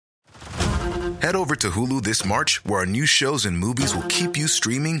Head over to Hulu this March, where our new shows and movies will keep you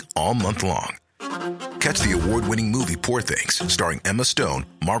streaming all month long. Catch the award-winning movie Poor Things, starring Emma Stone,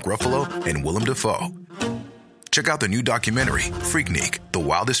 Mark Ruffalo, and Willem Dafoe. Check out the new documentary, Freaknik, The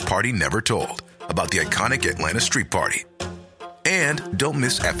Wildest Party Never Told, about the iconic Atlanta Street Party. And don't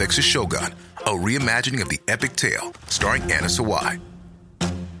miss FX's Shogun, a reimagining of the epic tale, starring Anna Sawai.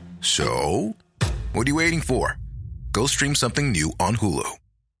 So, what are you waiting for? Go stream something new on Hulu.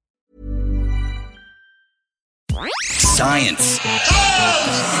 Science.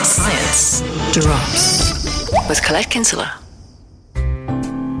 Science Drops with Colette Kinsella.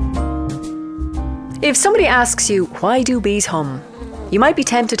 If somebody asks you, why do bees hum? You might be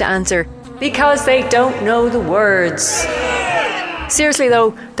tempted to answer, because they don't know the words. Seriously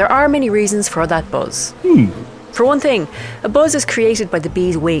though, there are many reasons for that buzz. For one thing, a buzz is created by the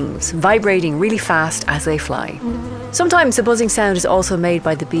bees' wings, vibrating really fast as they fly. Sometimes the buzzing sound is also made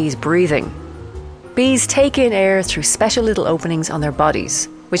by the bees breathing. Bees take in air through special little openings on their bodies,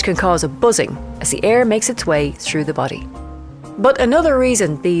 which can cause a buzzing as the air makes its way through the body. But another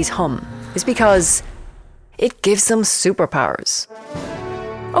reason bees hum is because it gives them superpowers.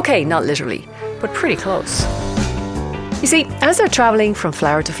 Okay, not literally, but pretty close. You see, as they're travelling from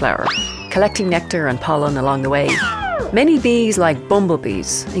flower to flower, collecting nectar and pollen along the way, many bees, like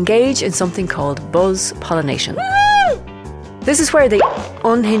bumblebees, engage in something called buzz pollination. This is where they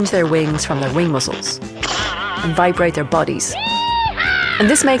unhinge their wings from their wing muscles and vibrate their bodies. And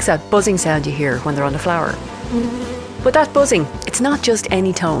this makes that buzzing sound you hear when they're on the flower. But that buzzing, it's not just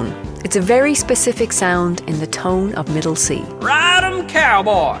any tone. It's a very specific sound in the tone of middle C. Ride 'em,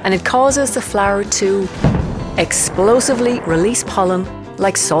 cowboy! And it causes the flower to explosively release pollen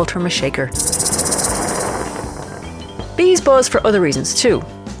like salt from a shaker. Bees buzz for other reasons too.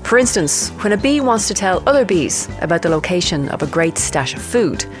 For instance, when a bee wants to tell other bees about the location of a great stash of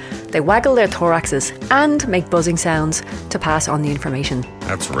food, they waggle their thoraxes and make buzzing sounds to pass on the information.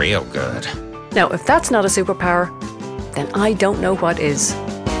 That's real good. Now, if that's not a superpower, then I don't know what is.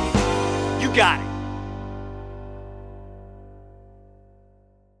 You got it.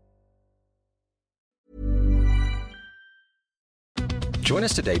 Join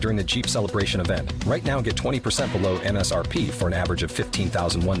us today during the Jeep Celebration event. Right now, get 20% below MSRP for an average of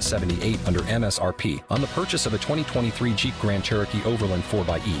 $15,178 under MSRP on the purchase of a 2023 Jeep Grand Cherokee Overland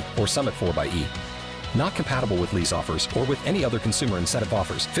 4xE or Summit 4xE. Not compatible with lease offers or with any other consumer incentive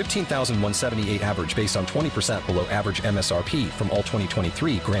offers. $15,178 average based on 20% below average MSRP from all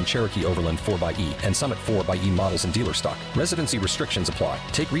 2023 Grand Cherokee Overland 4xE and Summit 4xE models in dealer stock. Residency restrictions apply.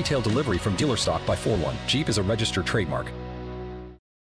 Take retail delivery from dealer stock by 4/1. Jeep is a registered trademark.